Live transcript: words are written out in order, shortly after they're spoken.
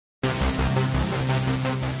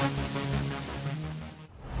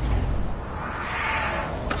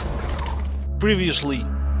Previously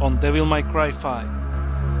on Devil May Cry 5.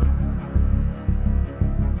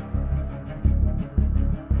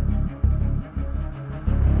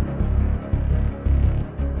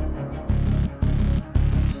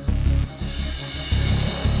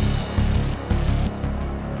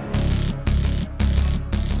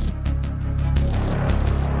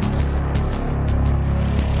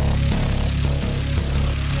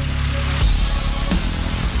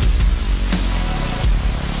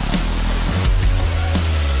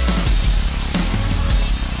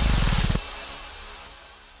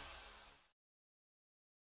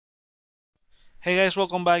 Hey guys,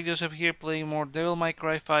 welcome back. Joseph here playing more Devil May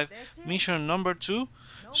Cry 5 mission number 2.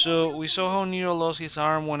 So we saw how Nero lost his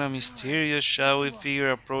arm when a mysterious shadowy figure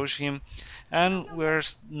approached him, and we're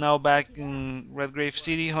now back in Redgrave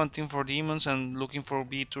City hunting for demons and looking for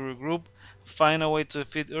B to regroup, find a way to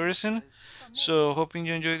defeat Urison. So hoping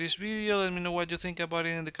you enjoyed this video. Let me know what you think about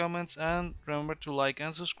it in the comments, and remember to like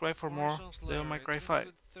and subscribe for more Devil May Cry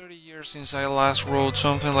 5. 30 years since I last wrote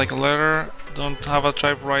something like a letter. Don't have a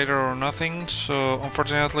typewriter or nothing, so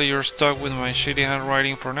unfortunately you're stuck with my shitty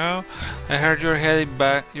handwriting for now. I heard you're heading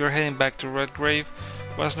back to Redgrave.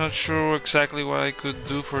 Was not sure exactly what I could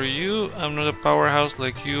do for you. I'm not a powerhouse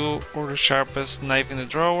like you or the sharpest knife in the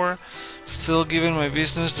drawer. Still, given my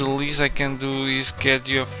business, the least I can do is get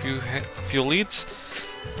you a few leads.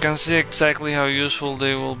 Can't see exactly how useful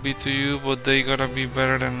they will be to you, but they gotta be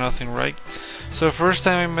better than nothing, right? So first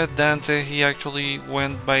time I met Dante, he actually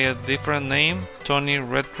went by a different name, Tony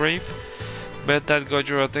Redgrave. Bet that got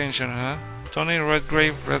your attention, huh? Tony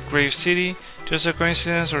Redgrave, Redgrave City, just a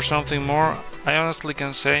coincidence or something more? I honestly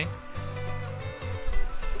can't say.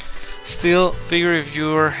 Still, figure if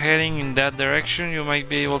you are heading in that direction, you might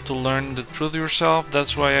be able to learn the truth yourself.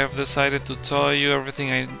 That's why I've decided to tell you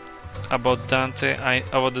everything about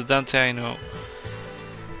the Dante I know.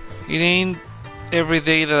 It ain't every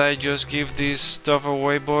day that I just give this stuff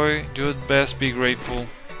away, boy. You'd best be grateful.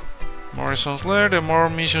 Morrison's Lair. The more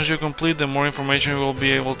missions you complete, the more information you will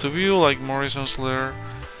be able to view, like Morrison's Lair.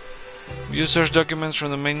 View search documents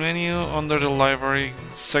from the main menu under the library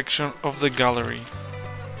section of the gallery.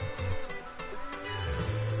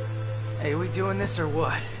 Hey, we doing this or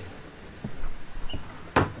what?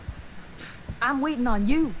 I'm waiting on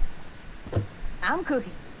you. I'm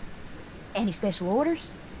cooking. Any special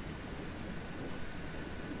orders?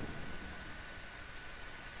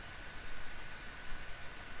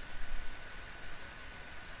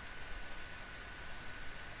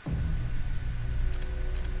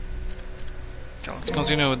 Let's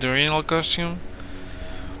continue with the original costume.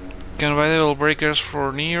 Can buy the breakers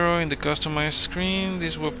for Nero in the customized screen.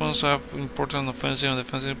 These weapons have important offensive and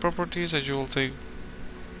defensive properties that you will take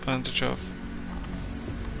advantage of.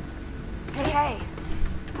 Hey,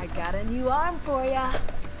 I got a new arm for ya.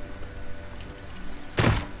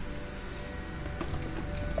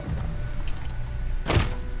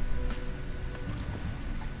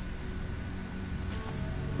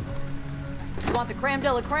 You want the creme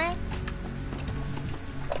de la creme?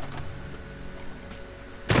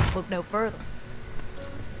 Look no further.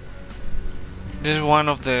 This is one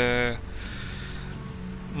of the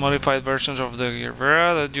modified versions of the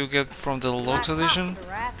Guerrera that you get from the Deluxe Edition.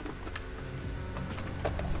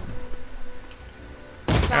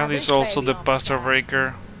 And it's also the Pastor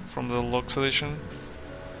Breaker from the Deluxe Edition.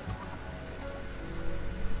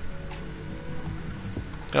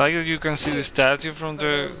 I like that you can see the statue from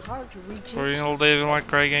the original Devil May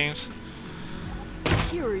Cry games.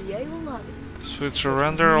 Sweet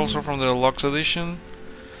Surrender, also from the Deluxe Edition.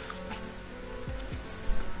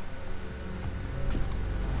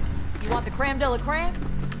 You want the creme de la creme?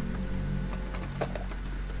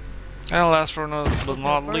 And last but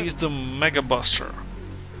not least, the Mega Buster.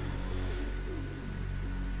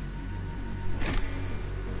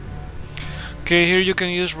 Okay, here you can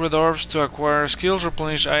use red orbs to acquire skills,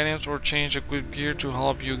 replenish items, or change equipped gear to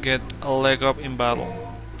help you get a leg up in battle.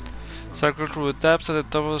 Cycle through the tabs at the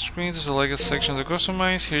top of the screen to select a section to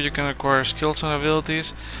customize. Here you can acquire skills and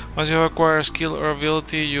abilities. Once you have acquired a skill or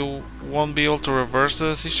ability, you won't be able to reverse the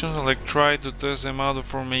decisions, like try to test them out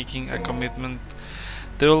before making a commitment.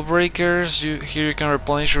 Devil Breakers, here you can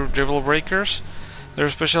replenish your Devil Breakers. Their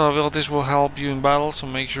special abilities will help you in battle, so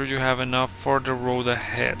make sure you have enough for the road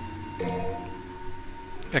ahead.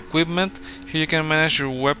 Equipment, here you can manage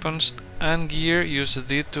your weapons and gear. Use the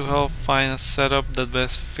D to help find a setup that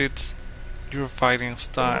best fits your fighting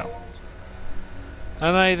style.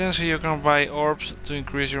 And items, here you can buy orbs to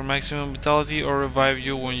increase your maximum vitality or revive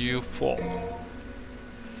you when you fall.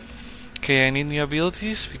 Okay, I need new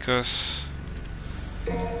abilities because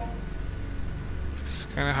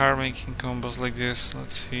It's kinda hard making combos like this.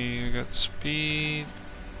 Let's see, we got speed.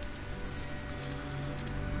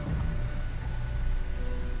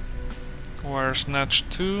 Wire snatch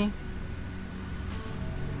 2.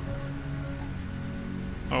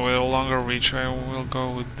 Oh, with a longer reach, I will go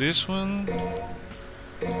with this one.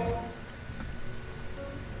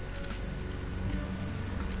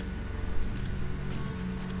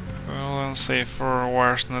 Well, and say for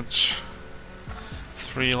wire snatch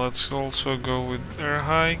 3, let's also go with air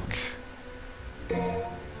hike.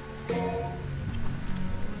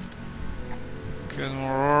 Get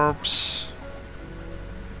more orbs.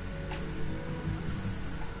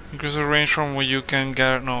 Increase the range from what you can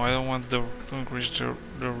get. No, I don't want to increase the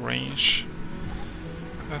range.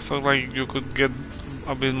 I thought like you could get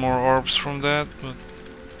a bit more orbs from that, but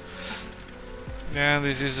yeah,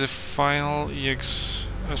 this is the final EX.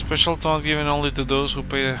 A special taunt given only to those who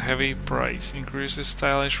pay a heavy price. Increases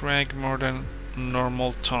stylish rank more than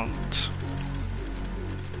normal taunt.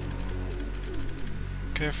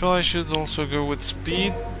 Okay, I feel I should also go with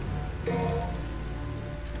speed.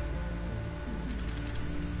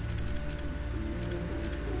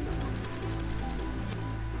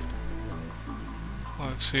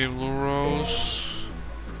 Let's see, blue rose.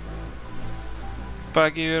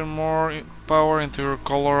 Pack even more power into your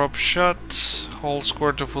color up shot. Hold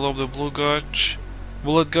square to fill up the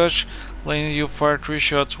bullet gauge, letting you fire 3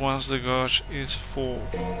 shots once the gauge is full.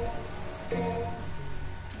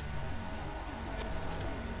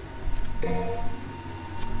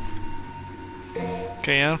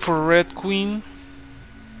 Okay, and for Red Queen,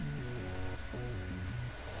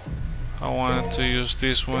 I wanted to use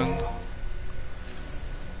this one.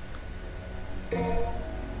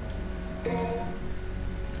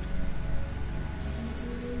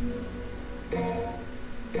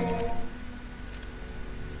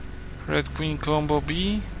 Red Queen combo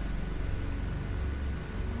B.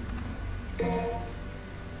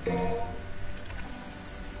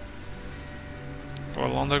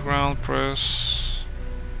 While underground press.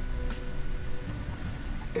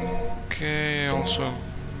 Okay, also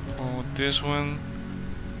go with this one.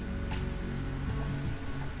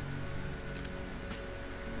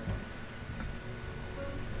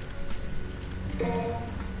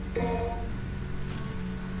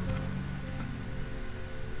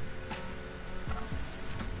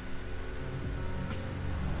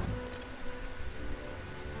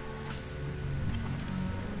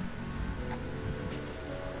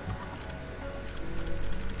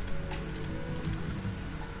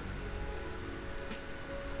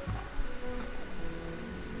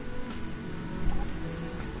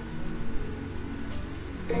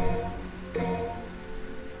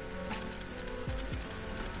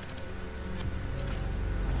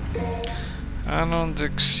 And on the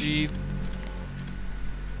exceed,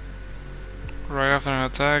 right after an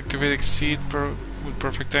attack, activate exceed with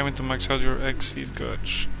perfect timing to max out your exceed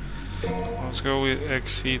gauge. Let's go with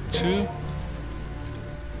exceed 2.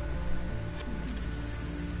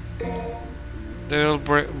 Devil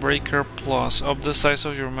Breaker Plus. Up the size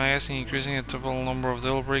of your magazine, increasing the total number of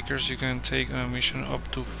Devil Breakers you can take on a mission up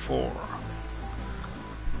to 4.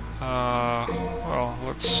 Well,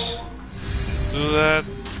 let's do that.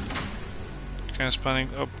 Kind of spanning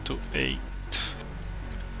up to 8.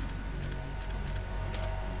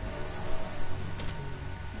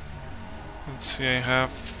 Let's see, I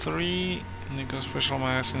have 3 Nico Special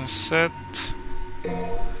Magazine set.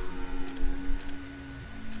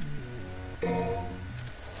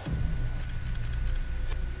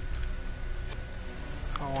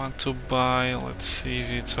 I want to buy, let's see if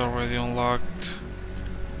it's already unlocked.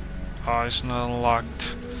 Oh, it's not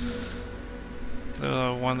unlocked.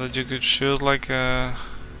 The one that you could shoot like a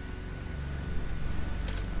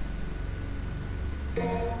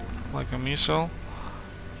missile,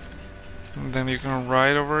 and then you can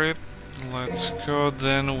ride over it. Let's go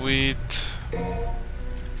then with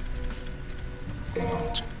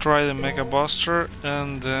try the Mega Buster,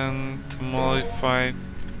 and then to modify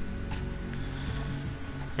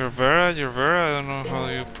Yervera, I don't know how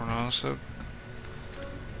you pronounce it,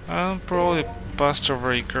 and probably Buster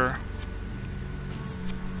Breaker.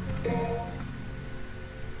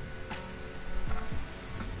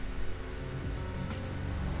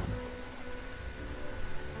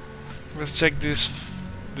 Let's check this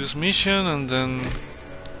mission, and then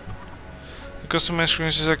the customize screen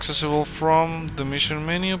is accessible from the mission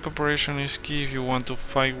menu. Preparation is key if you want to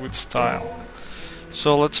fight with style.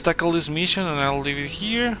 So let's tackle this mission, and I'll leave it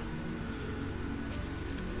here,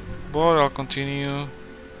 but I'll continue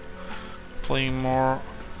playing more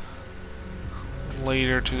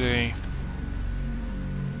later today.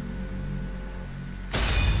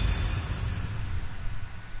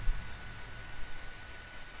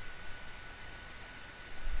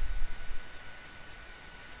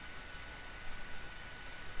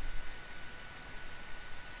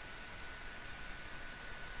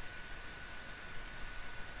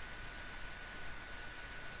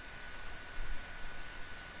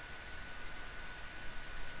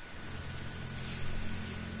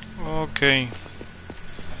 Okay.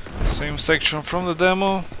 Same section from the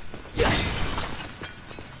demo. I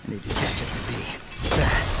need to catch up to V.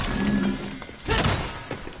 Fast.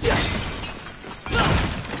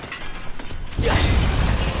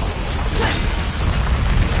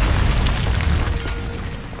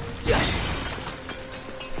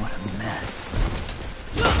 What a mess.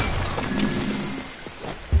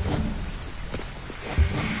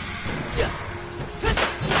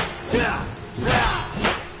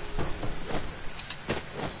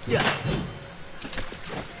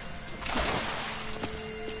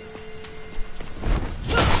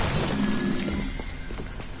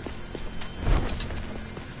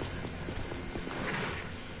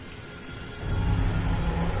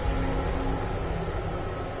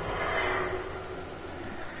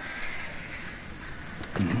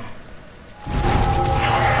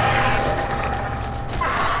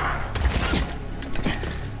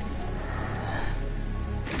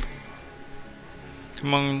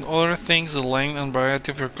 Among other things, the length and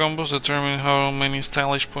variety of your combos determine how many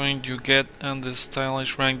stylish points you get and the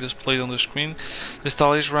stylish rank displayed on the screen. The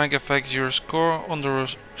stylish rank affects your score on the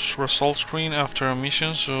result screen after a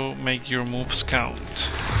mission, so make your moves count.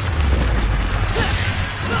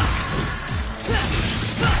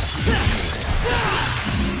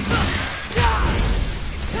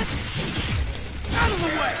 Out of the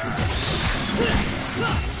way!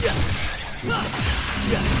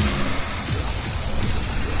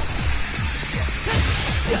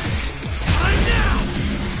 I'm down!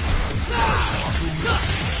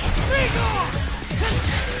 Be gone!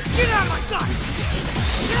 Get out of my sight!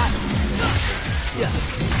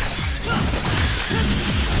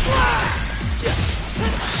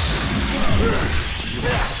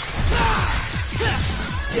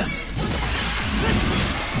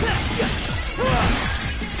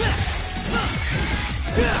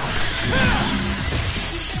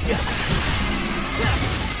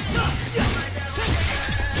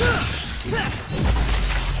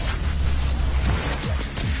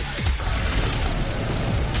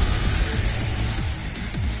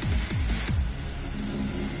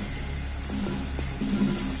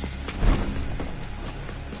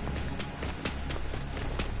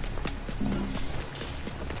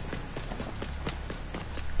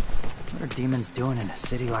 What are demons doing in a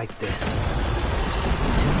city like this? This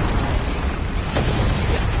is messy.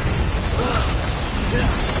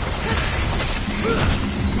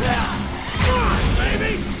 Come on,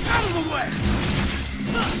 baby! Out of the way!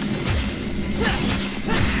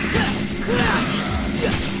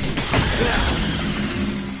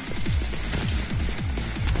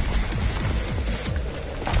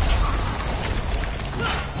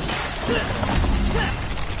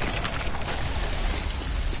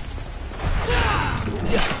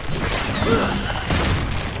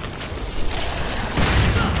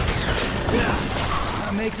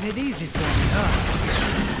 Not making it easy for me, huh?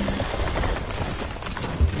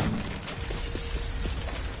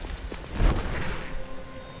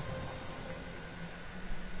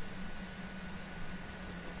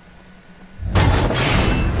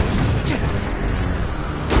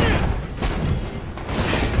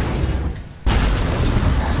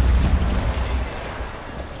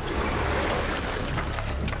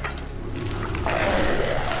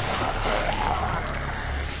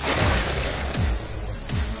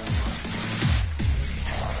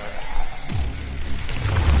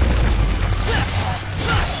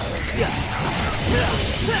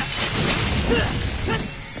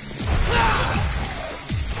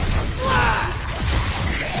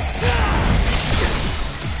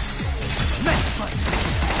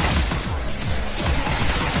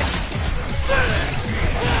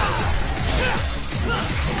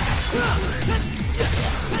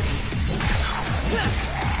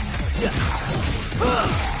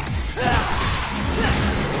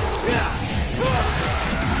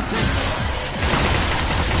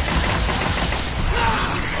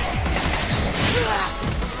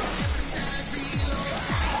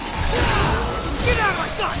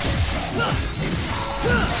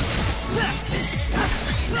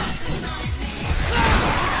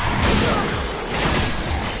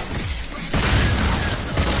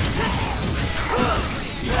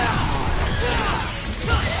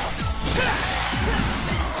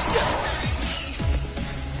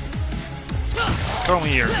 Come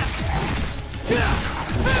here.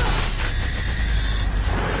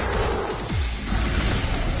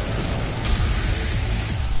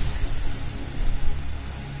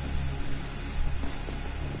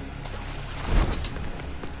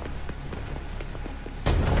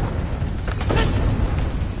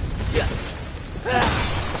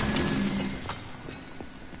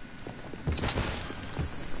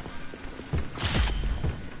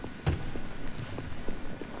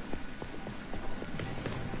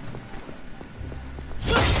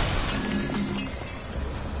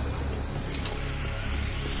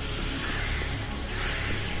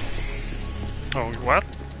 Oh, what?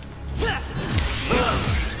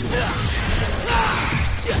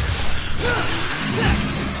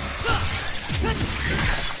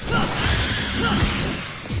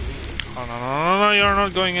 Oh, no, you're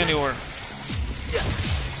not going anywhere.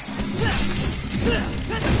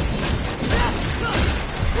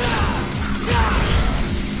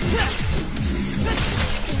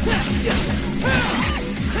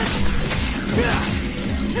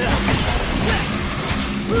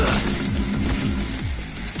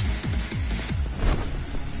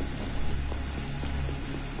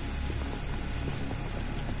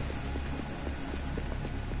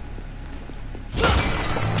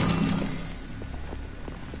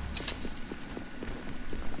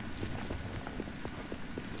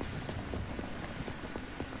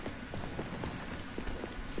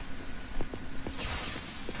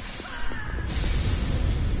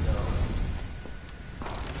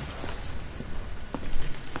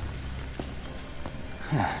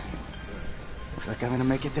 Looks like I'm gonna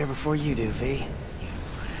make it there before you do, V.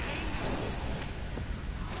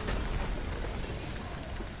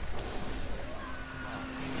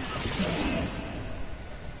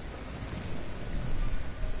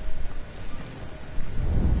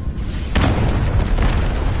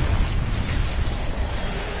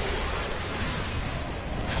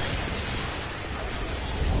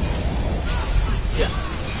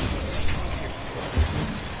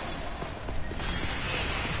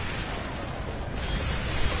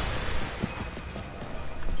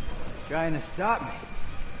 Trying to stop me.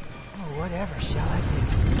 Oh, whatever shall I do?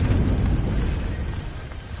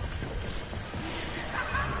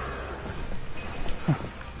 Huh.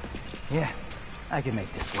 Yeah, I can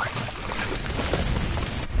make this work.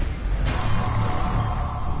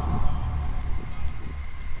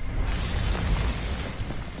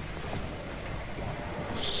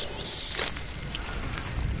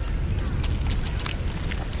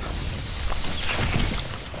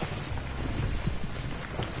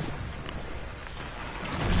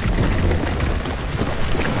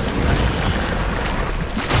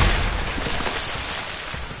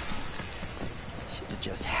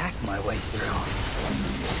 Just hack my way through.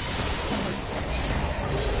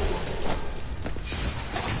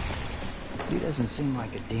 He doesn't seem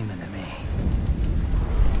like a demon to me.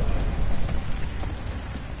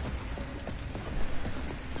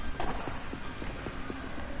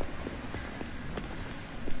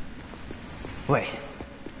 Wait,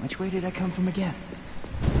 which way did I come from again?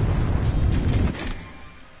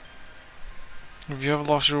 If you have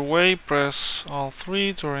lost your way, press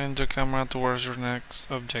Alt3 to orient the camera towards your next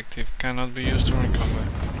objective. Cannot be used during combat.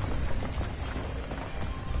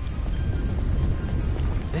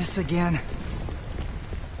 This again?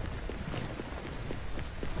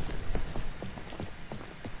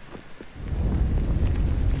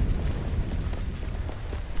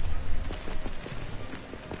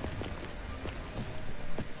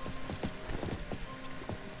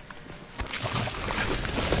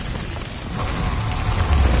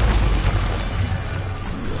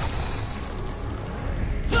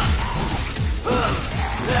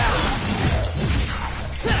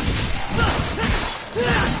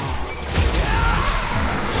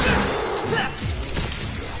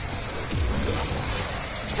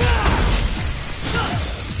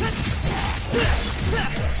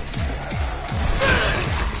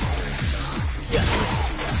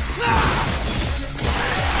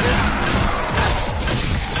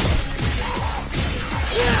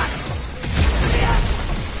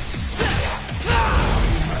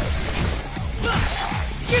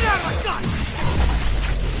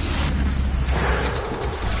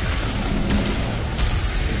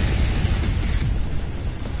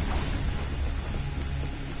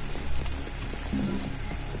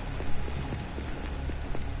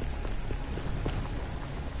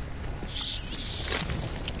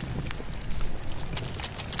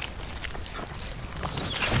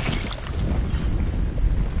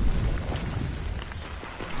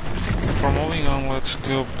 Before moving on, let's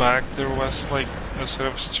go back. There was like a set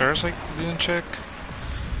of stairs I didn't check.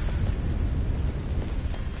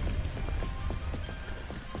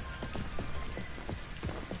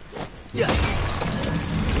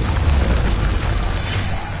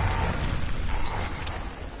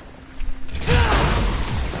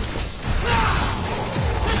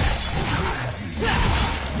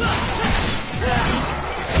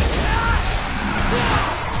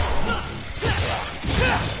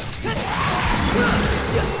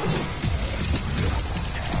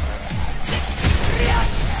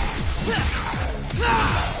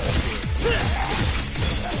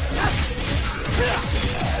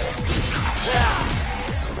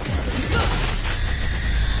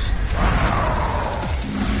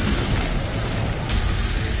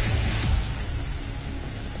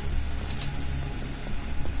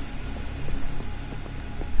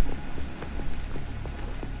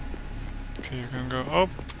 can go up.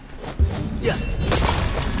 Yeah.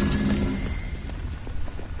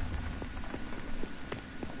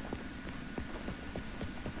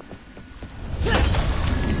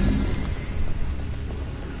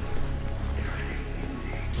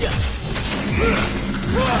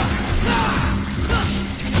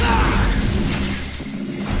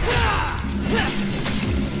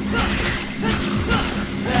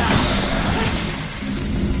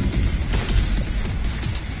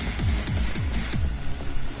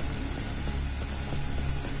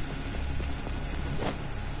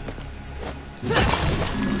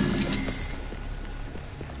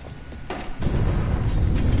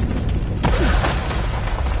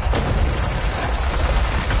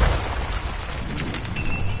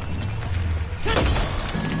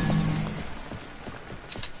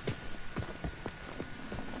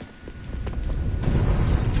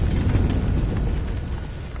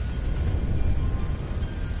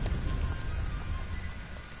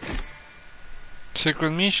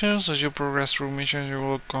 Secret missions. As you progress through missions, you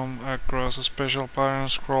will come across a special pattern.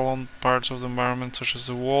 Scroll on parts of the environment such as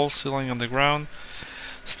the wall, ceiling, and the ground.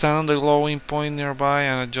 Stand on the glowing point nearby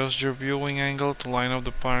and adjust your viewing angle to line up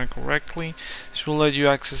the pattern correctly. This will let you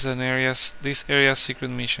access this area's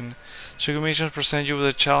secret mission. Secret missions present you with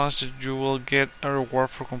a challenge that you will get a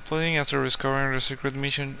reward for completing. After discovering the secret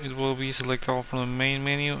mission, it will be selectable from the main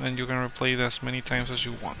menu and you can replay it as many times as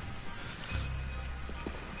you want.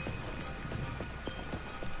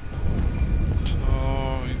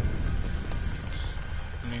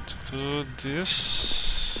 To do this.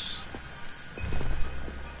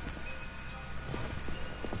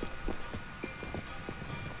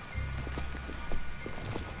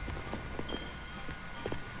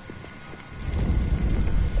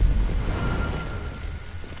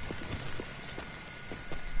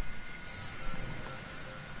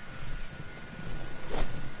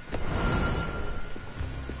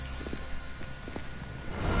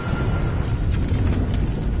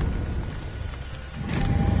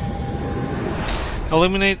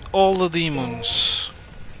 Eliminate all the demons.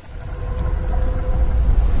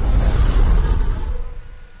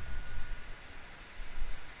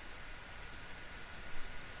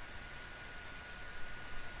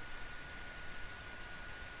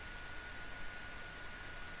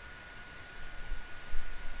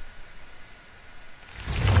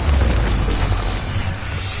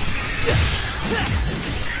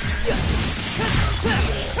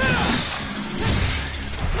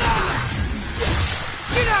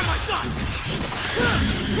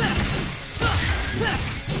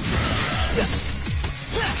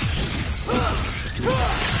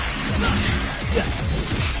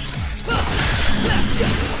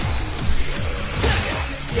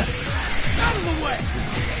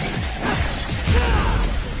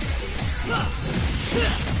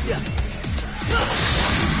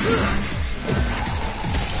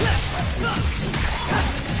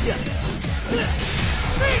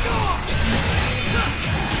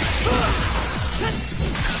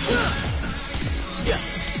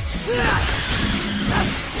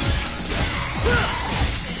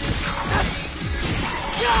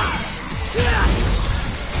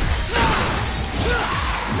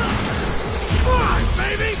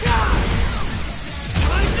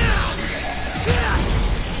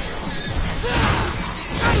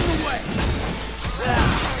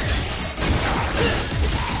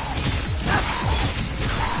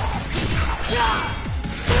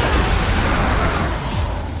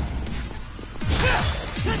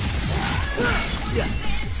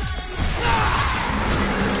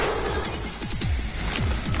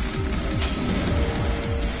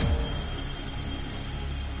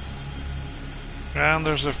 And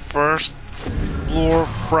there's the first lure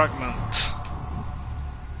fragment.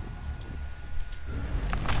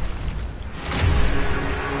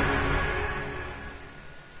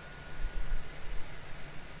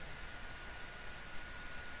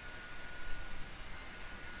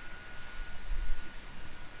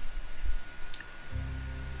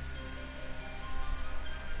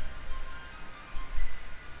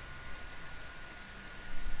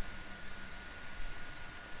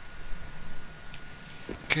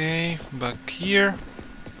 Okay, back here.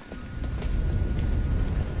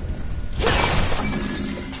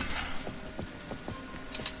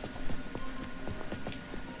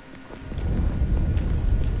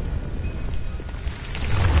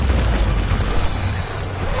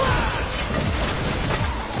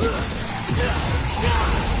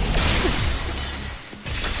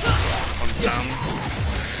 I'm done.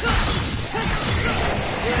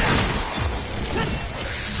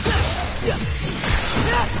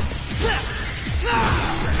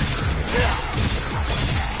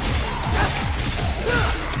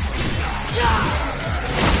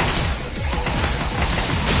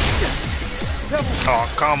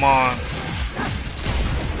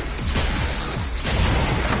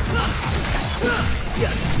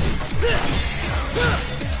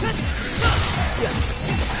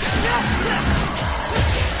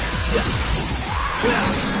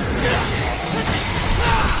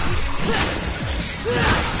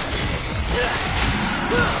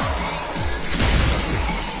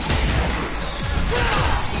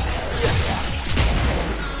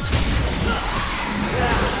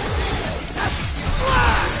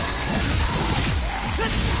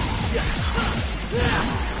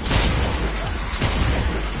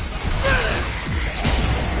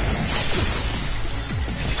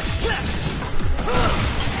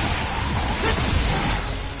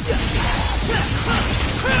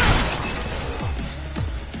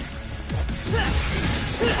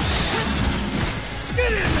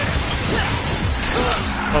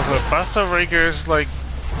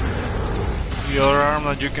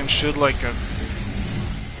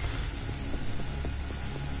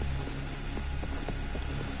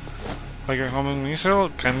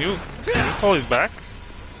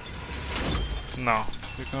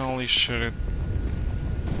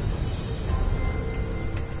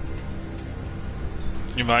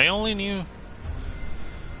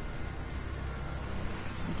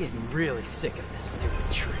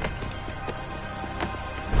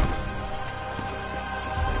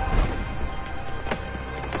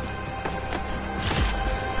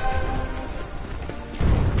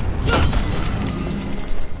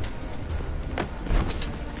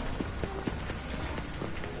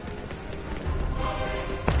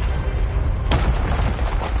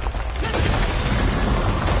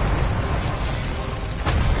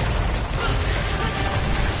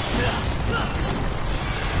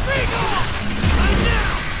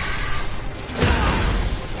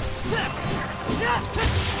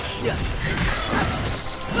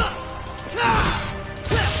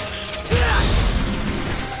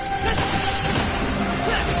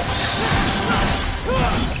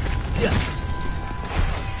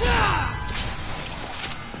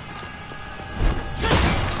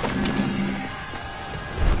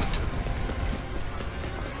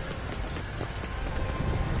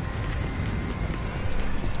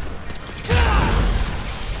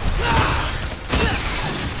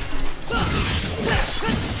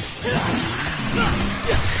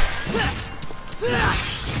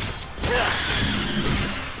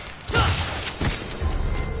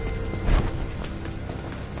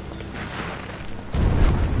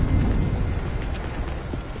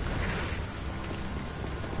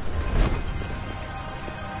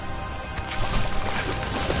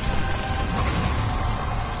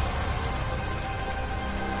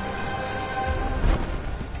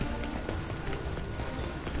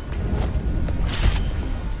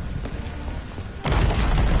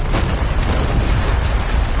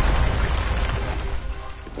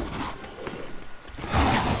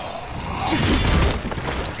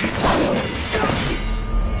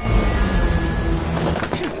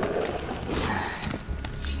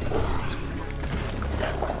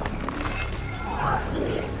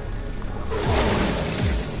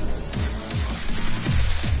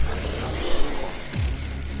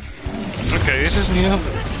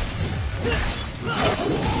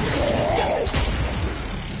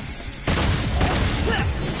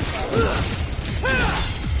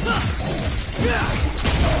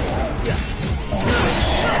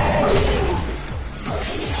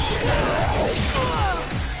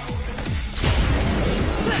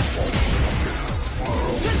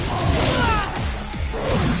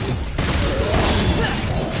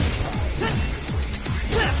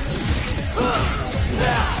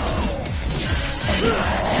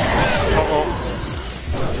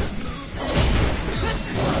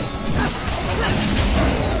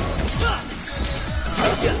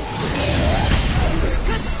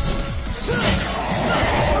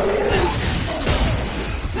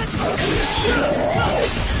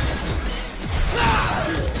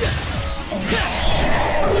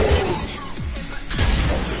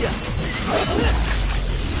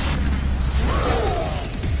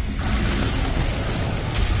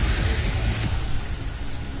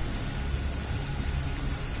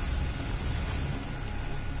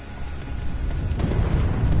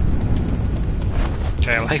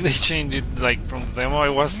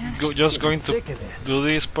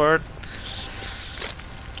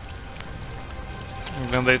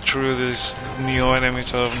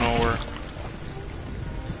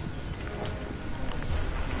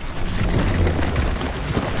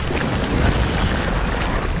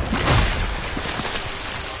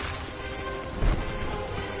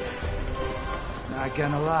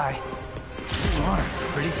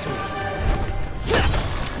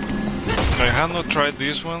 have not tried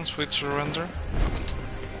this one, Sweet Surrender.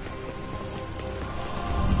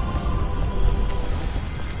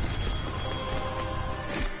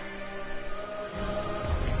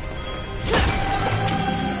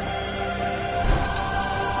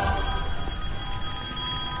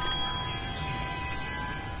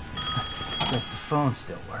 I guess the phone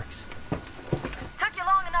still works. Took you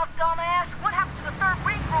long enough, dumbass. What happened to the third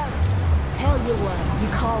ring roll? Tell you what, you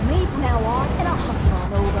call me from now on, and I'll hustle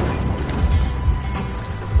on over.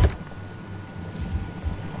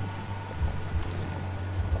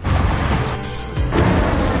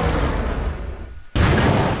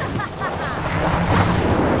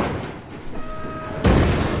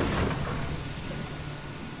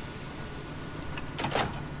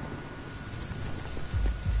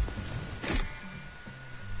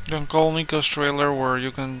 You can call Nico's trailer where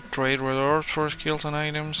you can trade rewards for skills and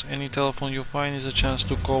items. Any telephone you find is a chance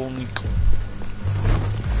to call Nico.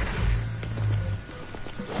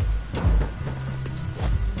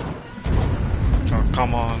 Oh,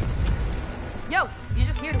 come on. Yo, you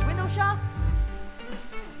just here to window shop?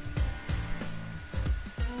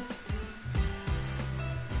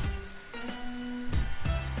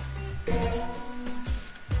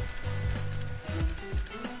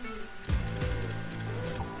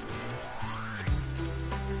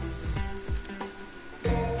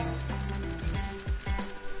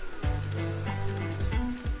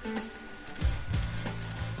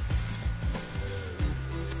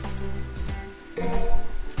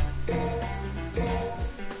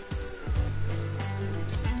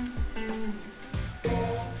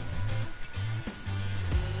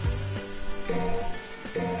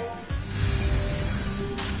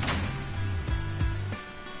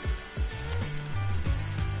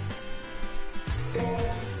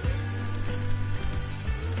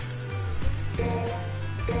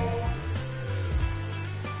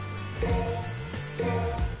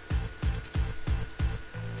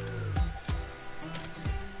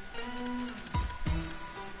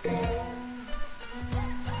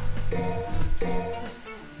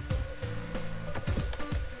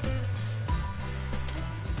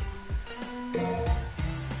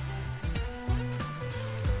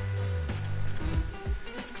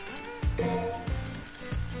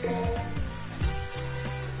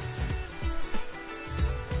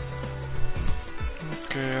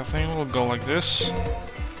 Okay, I think we'll go like this.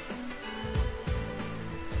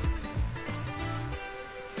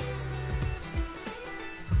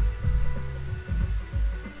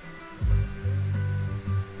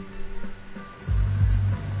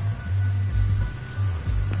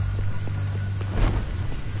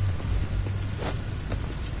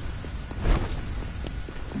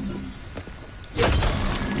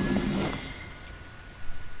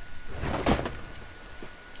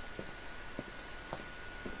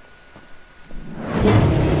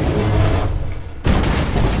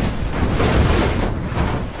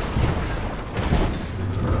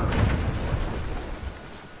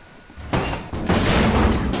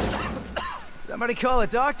 Somebody call a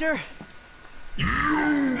doctor?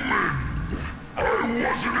 Human! I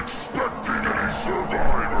wasn't expecting any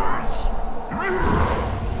survivors!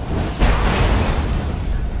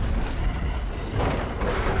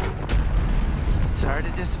 Sorry to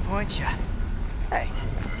disappoint you. Hey,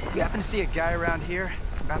 you happen to see a guy around here?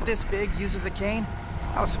 About this big, uses a cane?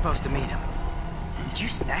 I was supposed to meet him. Did you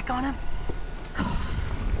snack on him?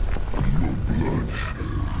 Your blood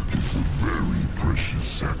is a very precious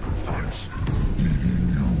sacrifice. Eating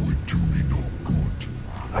you would do me no good.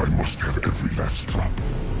 I must have every last drop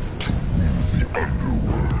to rule the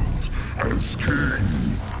underworld as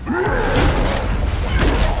king.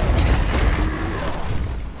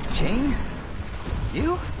 King?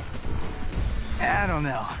 You? I don't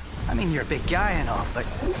know. I mean, you're a big guy and all, but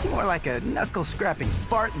you seem more like a knuckle-scrapping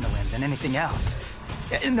fart in the wind than anything else.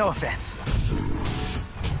 No offense.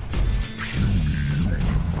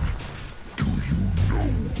 Do you know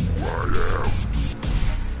who I am?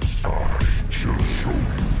 I shall show you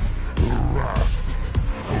the wrath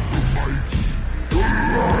of the mighty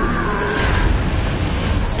Goliath.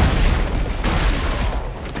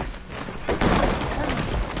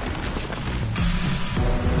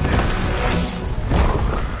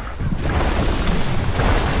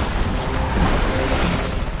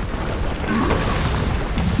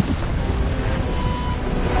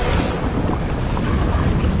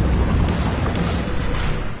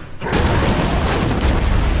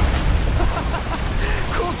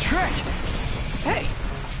 Cool trick! Hey,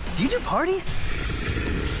 do you do parties?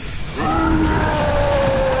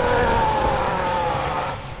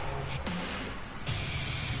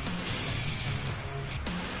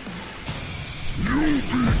 You'll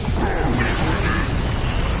be sorry.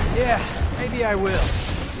 Maybe I will.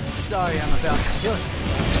 Sorry I'm about to kill you.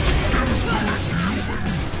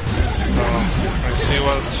 I see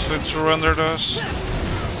what it surrendered us.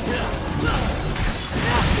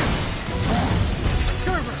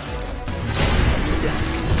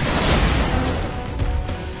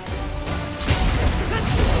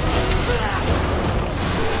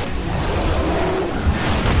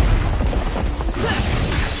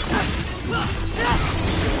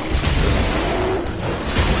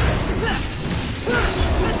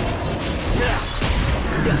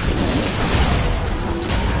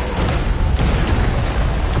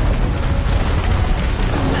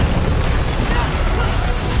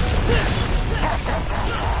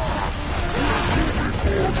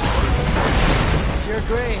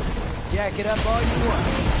 Great. Jack it up all you want.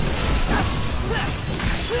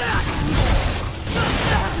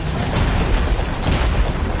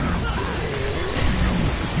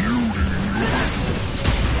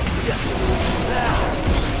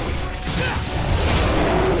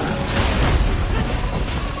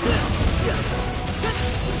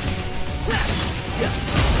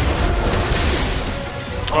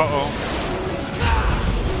 Uh-oh.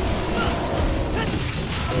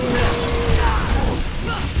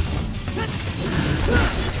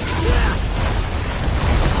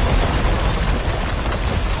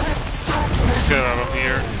 Let's get out of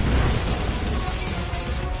here.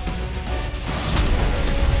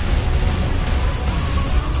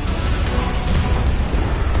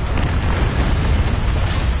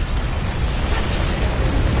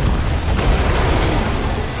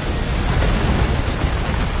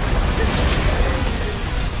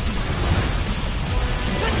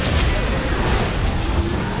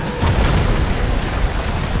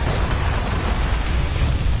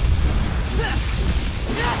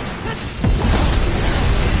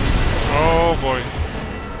 Oh boy.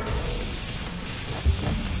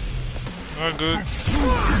 Not good.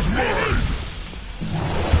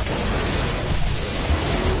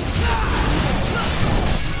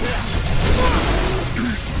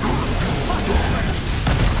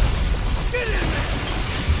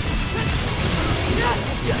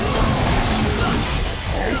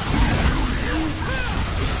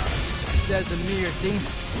 Says a mere demon.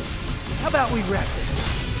 How about we wrap this?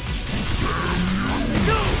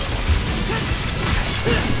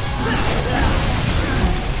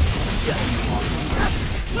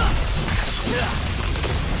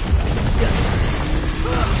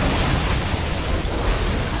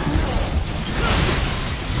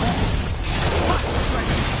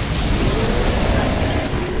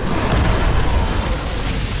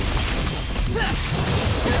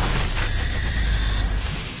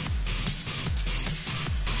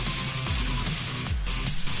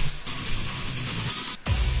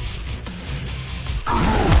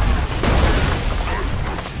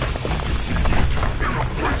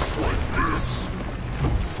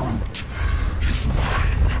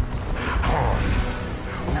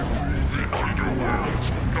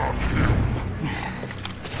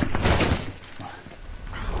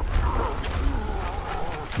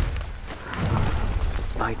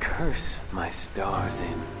 I curse my stars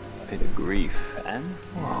in bit of grief and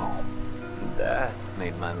woe. That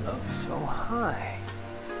made my love so high,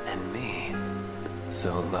 and me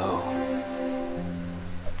so low.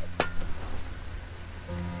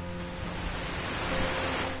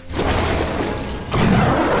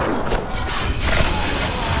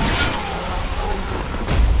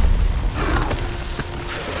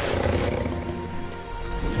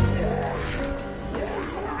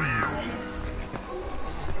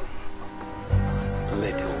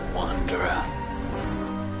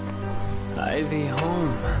 I be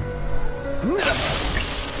home.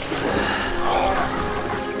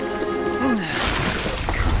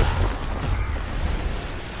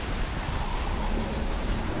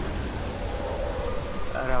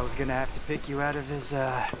 Thought I was gonna have to pick you out of his,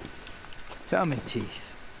 tummy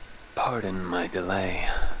teeth. Pardon my delay.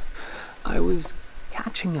 I was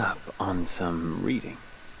catching up on some reading.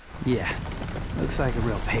 Yeah, looks like a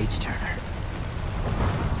real page-turner.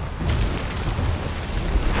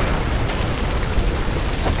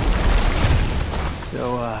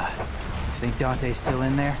 So, you think Dante's still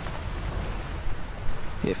in there?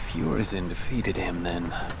 If Urizen defeated him,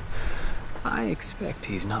 then I expect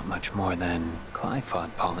he's not much more than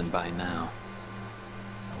Qliphoth pollen by now.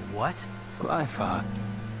 What? Qliphoth.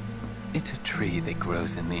 It's a tree that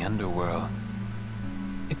grows in the underworld.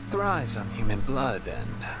 It thrives on human blood,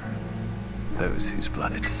 and those whose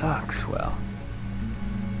blood it sucks, well,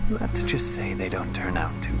 let's just say they don't turn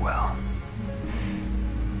out too well.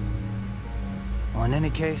 Well, in any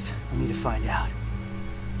case, we need to find out.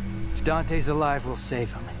 If Dante's alive, we'll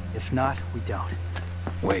save him. If not, we don't.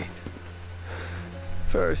 Wait.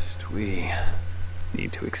 First, we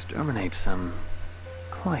need to exterminate some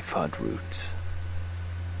Qliphoth roots.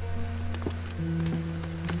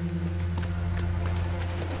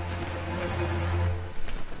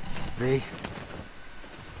 V,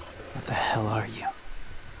 what the hell are you?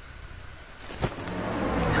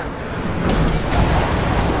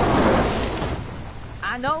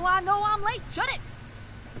 I know, I'm late. Shut it!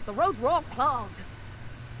 The roads were all clogged.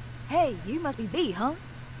 Hey, you must be V, huh?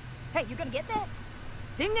 Hey, you gonna get that?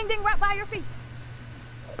 Ding, ding, ding, right by your feet.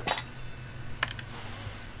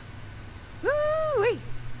 Woo-wee!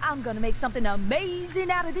 I'm gonna make something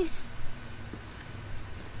amazing out of this.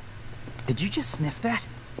 Did you just sniff that?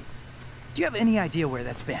 Do you have any idea where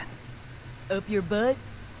that's been? Up your butt?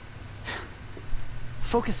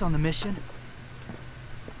 Focus on the mission.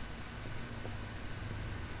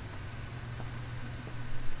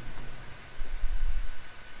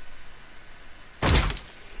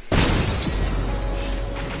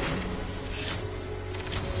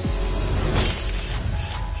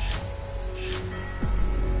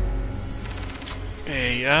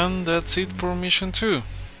 Okay, and that's it for mission 2.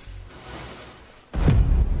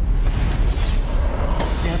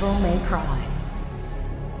 Devil May Cry.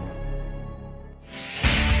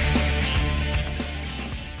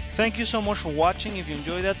 Thank you so much for watching. If you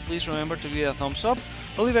enjoyed that, please remember to give it a thumbs up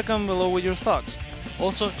or leave a comment below with your thoughts.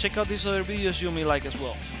 Also, check out these other videos you may like as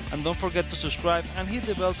well. And don't forget to subscribe and hit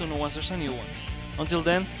the bell to know once there's a new one. Until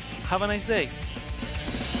then, have a nice day.